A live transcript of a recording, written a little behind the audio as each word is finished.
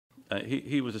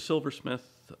He was a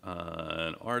silversmith,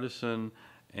 an artisan,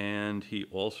 and he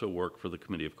also worked for the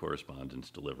Committee of Correspondence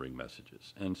delivering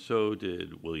messages. And so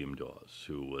did William Dawes,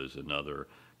 who was another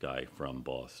guy from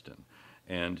Boston.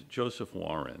 And Joseph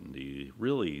Warren,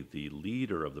 really the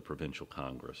leader of the Provincial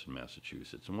Congress in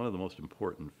Massachusetts, and one of the most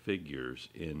important figures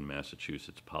in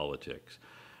Massachusetts politics,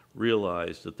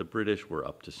 realized that the British were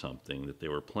up to something, that they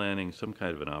were planning some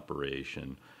kind of an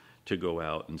operation to go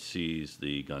out and seize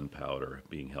the gunpowder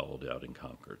being held out in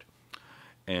Concord.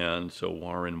 And so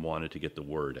Warren wanted to get the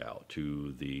word out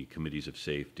to the committees of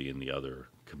safety in the other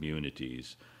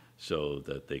communities so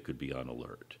that they could be on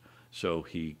alert. So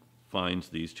he finds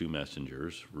these two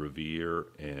messengers, Revere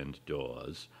and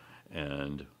Dawes,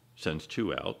 and sends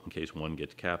two out in case one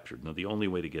gets captured. Now, the only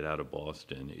way to get out of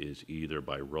Boston is either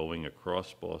by rowing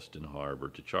across Boston Harbor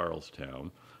to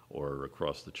Charlestown or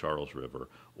across the Charles River,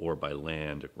 or by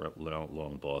land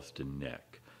along Boston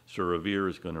Neck. So Revere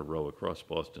is going to row across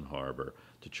Boston Harbor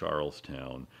to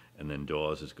Charlestown, and then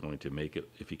Dawes is going to make it,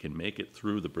 if he can make it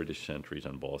through the British sentries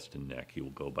on Boston Neck, he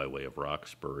will go by way of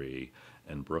Roxbury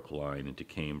and Brookline into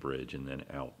Cambridge and then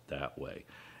out that way.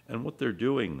 And what they're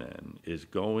doing then is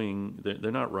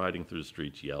they're not riding through the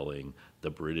streets yelling,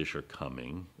 the British are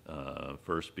coming,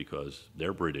 first because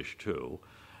they're British too,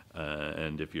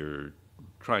 and if you're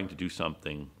trying to do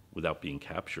something without being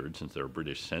captured, since there are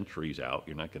British sentries out,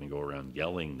 you're not going to go around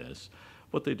yelling this.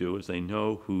 What they do is they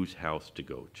know whose house to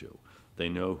go to. They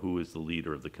know who is the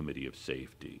leader of the Committee of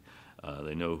Safety.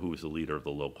 They know who is the leader of the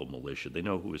local militia. They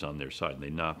know who is on their side, and they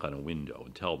knock on a window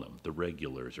and tell them the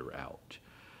regulars are out.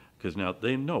 Because now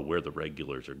they know where the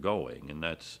regulars are going, and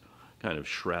that's kind of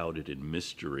shrouded in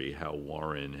mystery how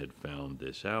Warren had found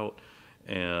this out.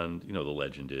 And, the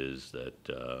legend is that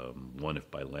one if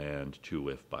by land, two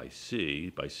if by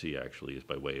sea. By sea actually is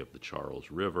by way of the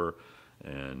Charles River.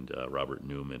 And Robert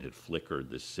Newman had flickered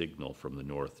this signal from the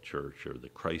North Church or the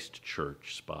Christ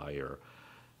Church spire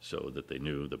so that they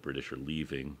knew the British are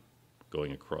leaving,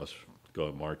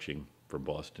 marching from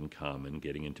Boston Common,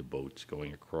 getting into boats,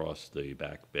 going across the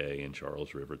Back Bay and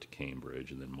Charles River to Cambridge,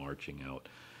 and then marching out.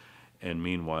 And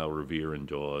meanwhile, Revere and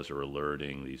Dawes are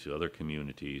alerting these other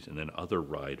communities, and then other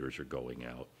riders are going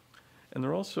out. And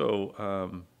they're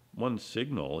also, one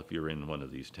signal, if you're in one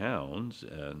of these towns,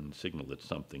 and signal that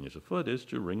something is afoot, is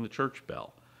to ring the church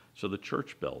bell. So the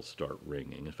church bells start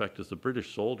ringing. In fact, as the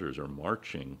British soldiers are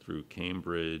marching through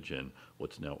Cambridge and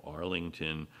what's now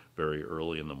Arlington, very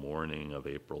early in the morning of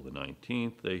April the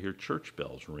 19th, they hear church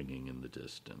bells ringing in the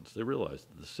distance. They realize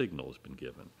that the signal has been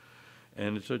given.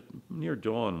 And it's near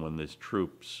dawn when these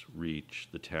troops reach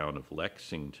the town of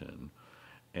Lexington,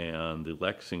 and the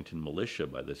Lexington militia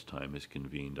by this time is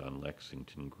convened on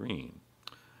Lexington Green.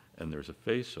 And there's a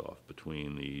face-off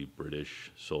between the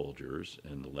British soldiers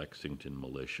and the Lexington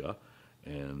militia,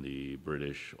 and the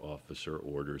British officer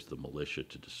orders the militia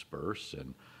to disperse,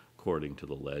 and according to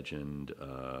the legend,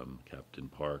 Captain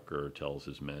Parker tells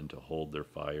his men to hold their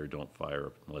fire, don't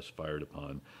fire unless fired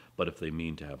upon, but if they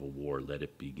mean to have a war, let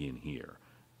it begin here.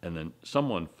 And then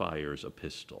someone fires a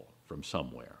pistol from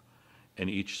somewhere, and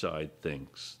each side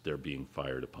thinks they're being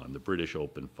fired upon. The British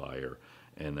open fire,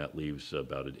 and that leaves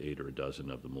about 8 or a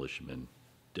dozen of the militiamen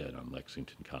dead on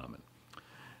Lexington Common.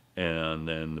 And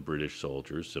then the British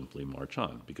soldiers simply march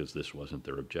on, because this wasn't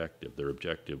their objective. Their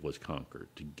objective was Concord,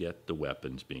 to get the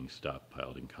weapons being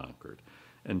stockpiled in Concord.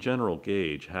 And General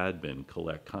Gage had been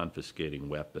confiscating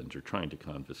weapons, or trying to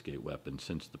confiscate weapons,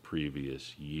 since the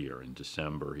previous year. In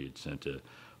December, he had sent a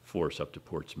force up to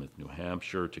Portsmouth, New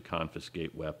Hampshire, to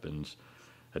confiscate weapons.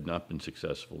 Had not been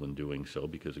successful in doing so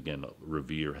because, again,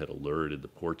 Revere had alerted the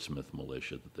Portsmouth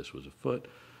militia that this was afoot.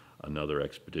 Another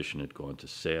expedition had gone to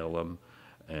Salem,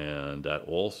 and that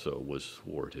also was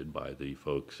thwarted by the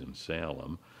folks in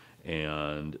Salem.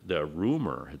 And the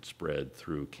rumor had spread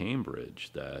through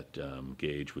Cambridge that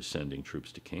Gage was sending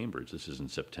troops to Cambridge. This is in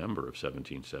September of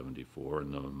 1774,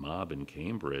 and the mob in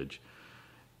Cambridge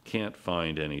can't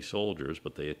find any soldiers,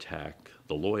 but they attack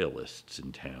the loyalists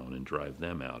in town and drive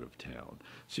them out of town.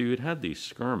 So you had these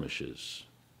skirmishes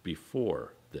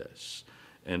before this.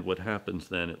 And what happens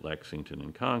then at Lexington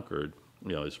and Concord,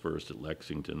 is first at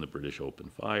Lexington, the British open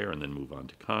fire and then move on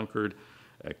to Concord.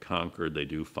 At Concord, they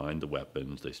do find the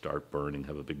weapons. They start burning,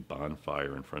 have a big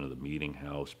bonfire in front of the meeting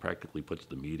house, practically puts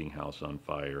the meeting house on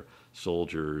fire.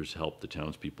 Soldiers help the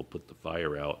townspeople put the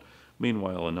fire out.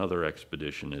 Meanwhile, another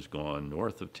expedition has gone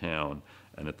north of town,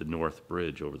 and at the North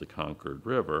Bridge over the Concord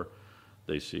River,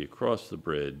 they see across the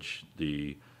bridge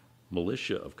the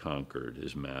militia of Concord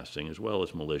is massing, as well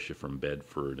as militia from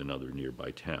Bedford and other nearby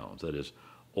towns. That is,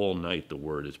 all night the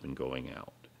word has been going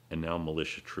out, and now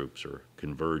militia troops are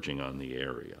converging on the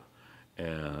area.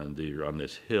 and they're on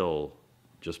this hill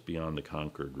just beyond the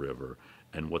Concord River,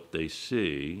 and what they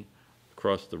see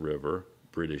across the river,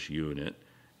 British unit,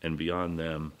 and beyond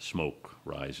them, smoke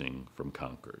rising from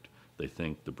Concord. They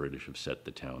think the British have set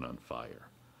the town on fire.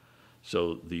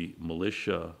 So the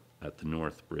militia at the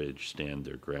North Bridge stand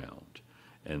their ground,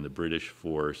 and the British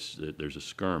force, there's a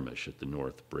skirmish at the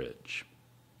North Bridge.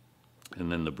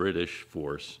 And then the British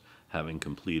force, having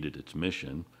completed its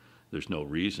mission, there's no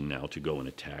reason now to go and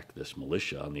attack this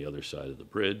militia on the other side of the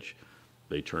bridge.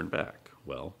 They turn back.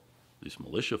 Well, this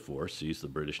militia force sees the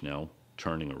British now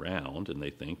turning around, and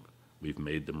they think we've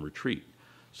made them retreat.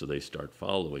 So they start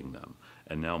following them.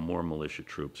 And now more militia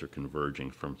troops are converging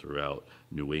from throughout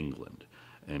New England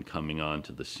and coming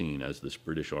onto the scene as this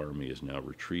British army is now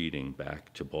retreating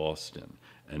back to Boston.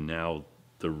 And now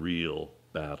the real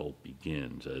battle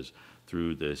begins, as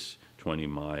through this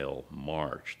 20-mile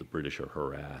march, the British are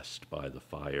harassed by the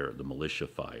fire, the militia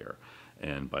fire.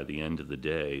 And by the end of the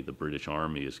day, the British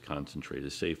army is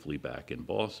concentrated safely back in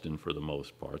Boston for the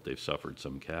most part. They've suffered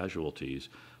some casualties,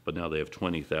 but now they have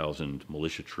 20,000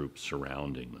 militia troops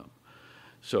surrounding them.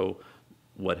 So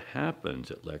what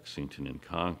happens at Lexington and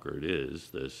Concord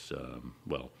is this,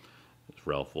 as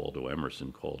Ralph Waldo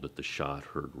Emerson called it, the shot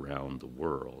heard round the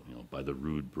world. By the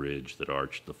rude bridge that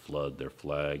arched the flood, their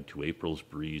flag to April's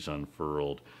breeze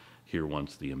unfurled. Here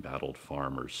once the embattled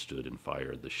farmers stood and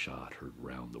fired the shot heard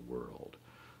round the world.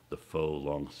 The foe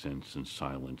long since in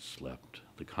silence slept,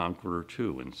 the conqueror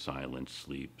too in silence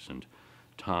sleeps, and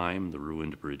time the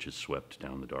ruined bridge has swept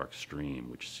down the dark stream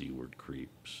which seaward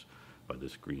creeps. By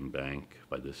this green bank,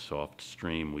 by this soft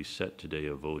stream, we set today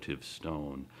a votive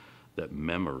stone, that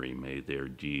memory may their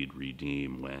deed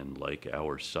redeem when, like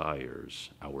our sires,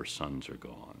 our sons are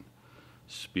gone.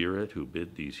 Spirit, who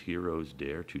bid these heroes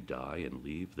dare to die and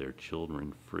leave their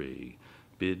children free,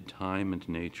 bid time and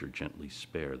nature gently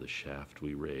spare the shaft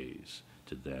we raise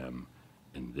to them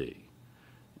and thee.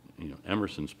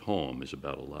 Emerson's poem is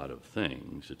about a lot of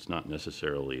things. It's not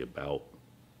necessarily about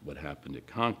what happened at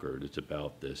Concord. It's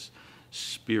about this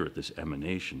spirit, this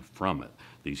emanation from it,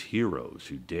 these heroes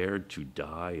who dared to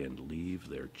die and leave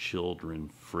their children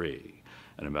free,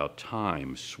 and about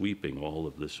time sweeping all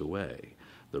of this away,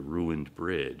 the ruined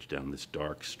bridge down this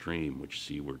dark stream which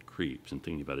seaward creeps, and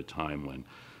thinking about a time when,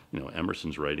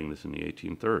 Emerson's writing this in the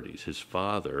 1830s. His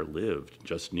father lived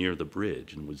just near the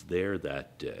bridge and was there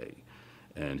that day,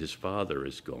 and his father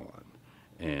is gone,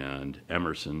 and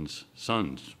Emerson's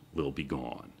sons will be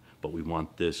gone. But we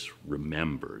want this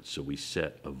remembered, so we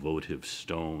set a votive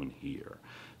stone here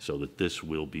so that this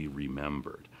will be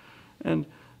remembered. And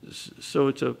so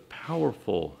it's a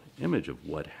powerful image of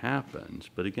what happens,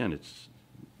 but again, it's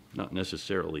not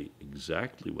necessarily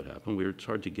exactly what happened. It's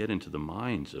hard to get into the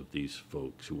minds of these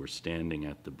folks who were standing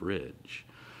at the bridge.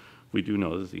 We do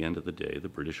know that at the end of the day, the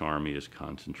British Army is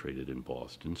concentrated in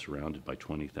Boston, surrounded by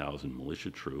 20,000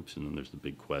 militia troops, and then there's the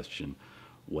big question,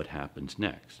 what happens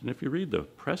next? And if you read the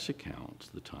press accounts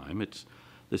of the time, it's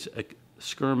this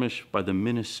skirmish by the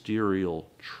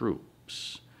ministerial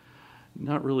troops,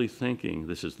 not really thinking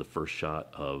this is the first shot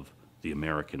of the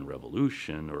American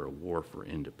Revolution or a war for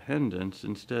independence.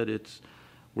 Instead,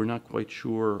 we're not quite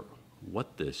sure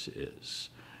what this is.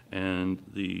 And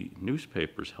the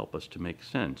newspapers help us to make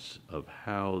sense of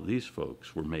how these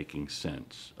folks were making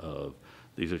sense of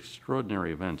these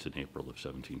extraordinary events in April of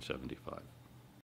 1775.